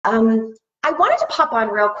I wanted to pop on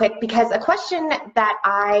real quick because a question that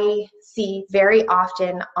I see very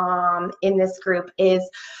often in this group is,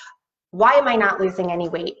 why am I not losing any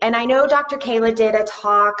weight? And I know Dr. Kayla did a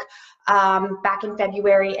talk back in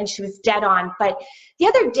February and she was dead on, but the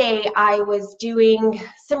other day I was doing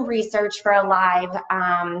some research for a live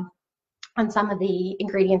on some of the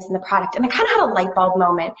ingredients in the product, and I kind of had a light bulb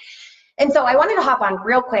moment. And so I wanted to hop on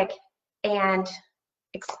real quick and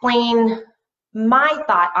explain my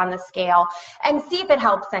thought on the scale and see if it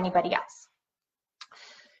helps anybody else.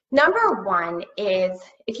 Number one is,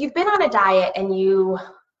 if you've been on a diet and you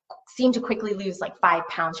seem to quickly lose like 5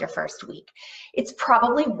 pounds your first week, it's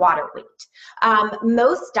probably water weight.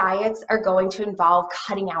 Most diets are going to involve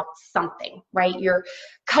cutting out something, right? You're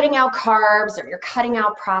cutting out carbs or you're cutting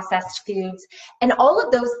out processed foods, and all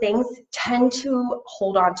of those things tend to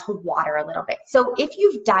hold on to water a little bit. So if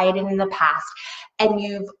you've dieted in the past and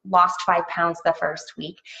you've lost 5 pounds the first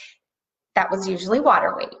week, that was usually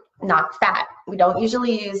water weight, not fat. We don't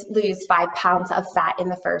usually lose 5 pounds of fat in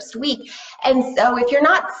the first week. And so if you're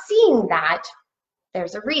not seeing that,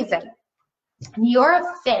 there's a reason.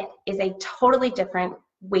 NeoraFit is a totally different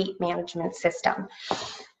weight management system.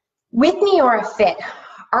 With NeoraFit,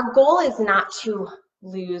 our goal is not to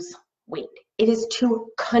lose weight. It is to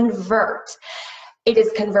convert. It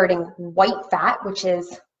is converting white fat, which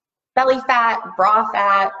is belly fat, bra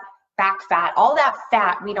fat, back fat, all that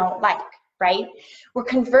fat we don't like, right? We're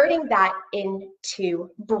converting that into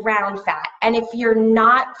brown fat. And if you're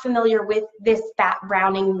not familiar with this fat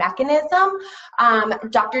browning mechanism,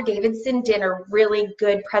 Dr. Davidson did a really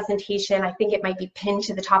good presentation. I think it might be pinned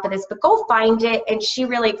to the top of this, but go find it. And she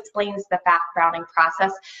really explains the fat browning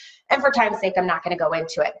process. And for time's sake, I'm not going to go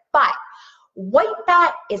into it. But white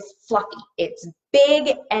fat is fluffy. It's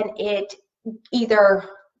big, and it either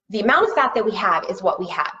the amount of fat that we have is what we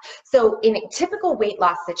have. So in a typical weight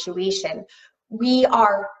loss situation, we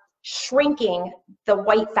are shrinking the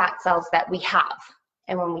white fat cells that we have.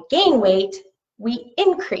 And when we gain weight, we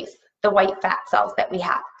increase the white fat cells that we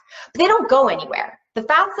have. But they don't go anywhere. The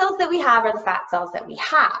fat cells that we have are the fat cells that we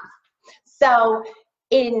have. So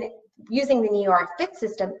in using the NeoraFit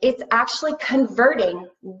system, it's actually converting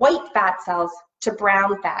white fat cells to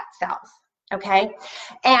brown fat cells. Okay,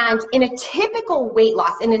 and in a typical weight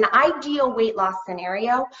loss, in an ideal weight loss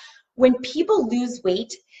scenario, when people lose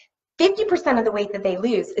weight, 50% of the weight that they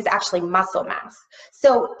lose is actually muscle mass.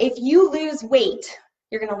 So if you lose weight,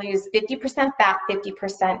 you're going to lose 50% fat,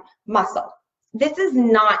 50% muscle. This is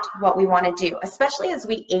not what we want to do, especially as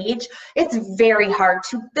we age. It's very hard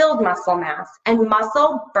to build muscle mass, and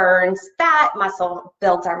muscle burns fat, muscle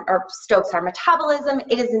builds or stokes our metabolism.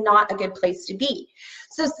 It is not a good place to be.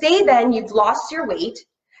 So say then you've lost your weight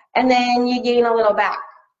and then you gain a little back.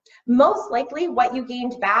 Most likely what you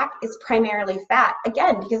gained back is primarily fat,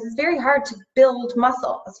 again, because it's very hard to build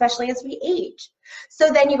muscle, especially as we age.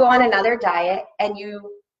 So then you go on another diet and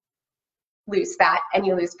you lose fat and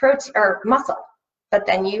you lose protein or muscle, but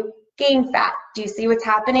then you gain fat. Do you see what's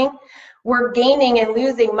happening? We're gaining and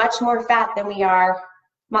losing much more fat than we are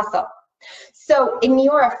muscle. So in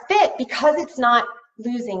NeoraFit, because it's not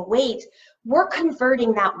losing weight, we're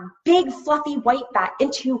converting that big fluffy white fat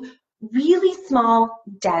into really small,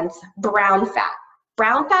 dense brown fat.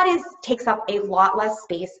 Brown fat takes up a lot less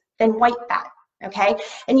space than white fat. Okay,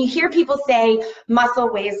 and you hear people say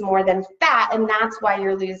muscle weighs more than fat, and that's why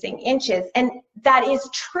you're losing inches. And that is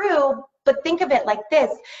true, but think of it like this.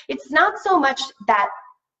 It's not so much that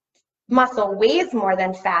muscle weighs more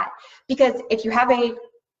than fat, because if you have a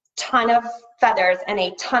ton of feathers and a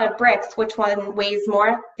ton of bricks, which one weighs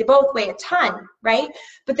more? They both weigh a ton, right?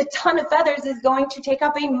 But the ton of feathers is going to take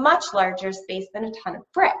up a much larger space than a ton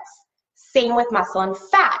of bricks. Same with muscle and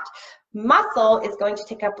fat. Muscle is going to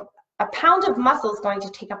take up a pound of muscle is going to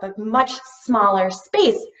take up a much smaller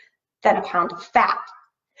space than a pound of fat.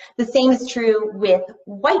 The same is true with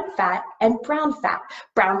white fat and brown fat.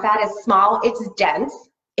 Brown fat is small, it's dense,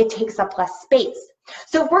 it takes up less space.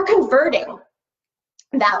 So if we're converting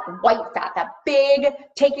that white fat, that big,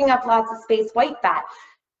 taking up lots of space white fat,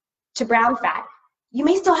 to brown fat, you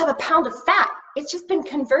may still have a pound of fat. It's just been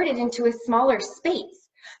converted into a smaller space.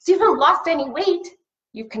 So you haven't lost any weight,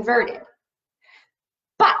 you've converted.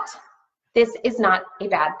 But this is not a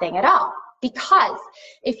bad thing at all, because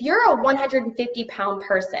if you're a 150-pound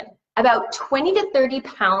person, about 20 to 30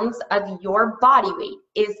 pounds of your body weight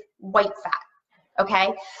is white fat,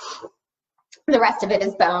 okay? The rest of it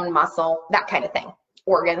is bone, muscle, that kind of thing,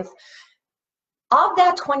 organs. Of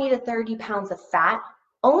that 20 to 30 pounds of fat,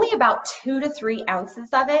 only about 2 to 3 ounces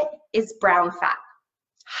of it is brown fat.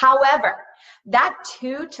 However, that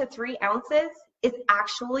 2 to 3 ounces is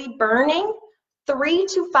actually burning 300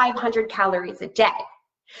 to 500 calories a day.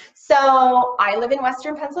 So I live in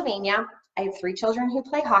Western Pennsylvania. I have 3 children who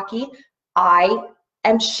play hockey. I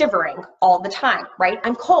am shivering all the time, right?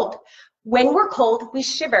 I'm cold. When we're cold, we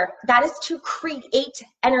shiver. That is to create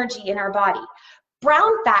energy in our body.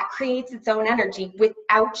 Brown fat creates its own energy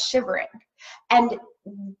without shivering. And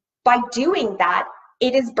by doing that,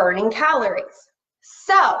 it is burning calories.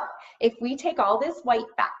 So if we take all this white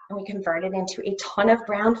fat and we convert it into a ton of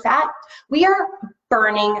brown fat, we are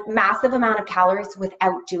burning massive amount of calories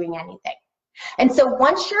without doing anything. And so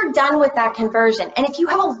once you're done with that conversion, and if you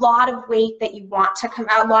have a lot of weight that you want to come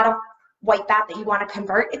out, a lot of white fat that you want to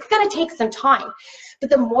convert, it's going to take some time.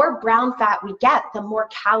 But the more brown fat we get, the more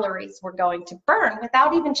calories we're going to burn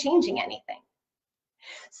without even changing anything.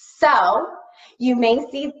 So you may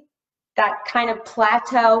see that kind of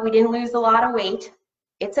plateau. We didn't lose a lot of weight.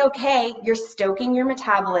 It's okay. You're stoking your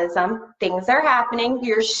metabolism. Things are happening.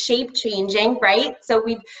 Your shape changing, right? So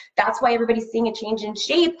that's why everybody's seeing a change in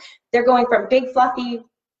shape. They're going from big, fluffy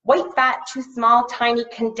white fat to small, tiny,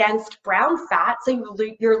 condensed brown fat. So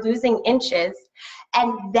you're losing inches.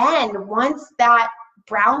 And then once that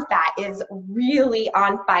brown fat is really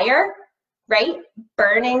on fire, right?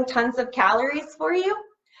 Burning tons of calories for you,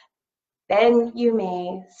 then you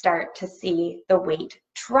may start to see the weight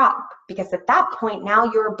drop, because at that point now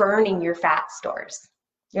you're burning your fat stores.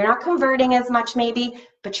 You're not converting as much maybe,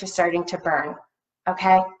 but you're starting to burn,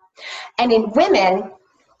 okay? And in women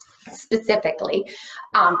specifically,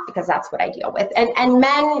 because that's what I deal with, and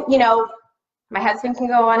men, you know, my husband can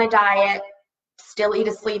go on a diet, still eat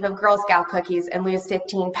a sleeve of Girl Scout cookies and lose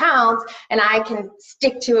 15 pounds, and I can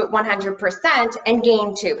stick to it 100% and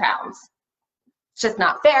gain 2 pounds. It's just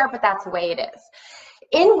not fair, but that's the way it is.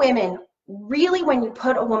 In women, really, when you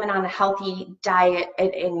put a woman on a healthy diet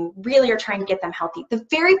and really are trying to get them healthy, the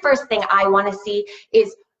very first thing I want to see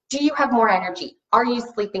is, do you have more energy? Are you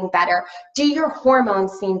sleeping better? Do your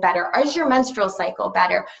hormones seem better? Is your menstrual cycle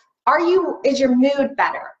better? Is your mood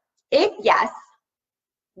better? If yes,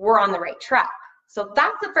 we're on the right track. So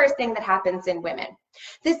that's the first thing that happens in women.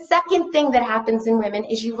 The second thing that happens in women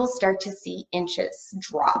is you will start to see inches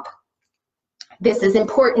drop. This is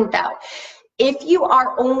important though. If you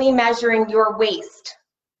are only measuring your waist,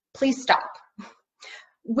 please stop.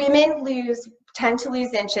 Women tend to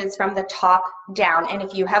lose inches from the top down. And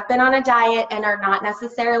if you have been on a diet and are not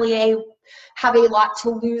necessarily have a lot to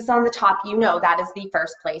lose on the top, you know that is the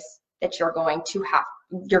first place that you're going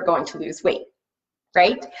to lose weight,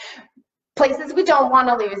 right? Places we don't want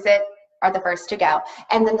to lose it are the first to go.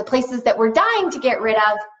 And then the places that we're dying to get rid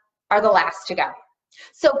of are the last to go.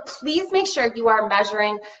 So please make sure you are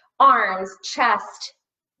measuring arms, chest,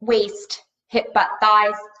 waist, hip, butt,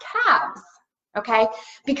 thighs, calves, okay?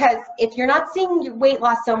 Because if you're not seeing your weight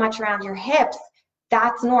loss so much around your hips,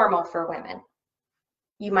 that's normal for women.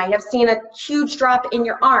 You might have seen a huge drop in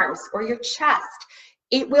your arms or your chest.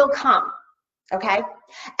 It will come, okay?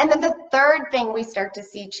 And then the third thing we start to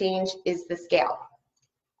see change is the scale.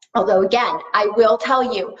 Although again, I will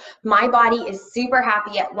tell you, my body is super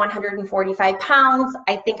happy at 145 pounds.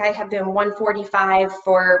 I think I have been 145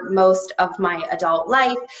 for most of my adult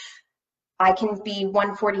life. I can be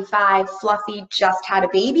 145 fluffy, just had a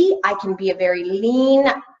baby. I can be a very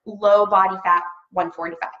lean, low body fat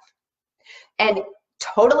 145. And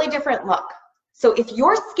totally different look. So if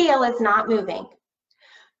your scale is not moving,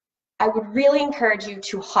 I would really encourage you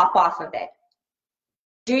to hop off of it.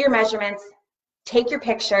 Do your measurements, take your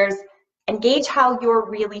pictures, and gauge how you're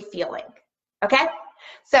really feeling, okay?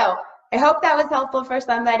 So I hope that was helpful for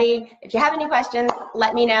somebody. If you have any questions,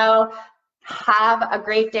 let me know. Have a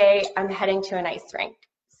great day. I'm heading to an ice rink.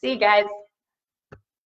 See you guys.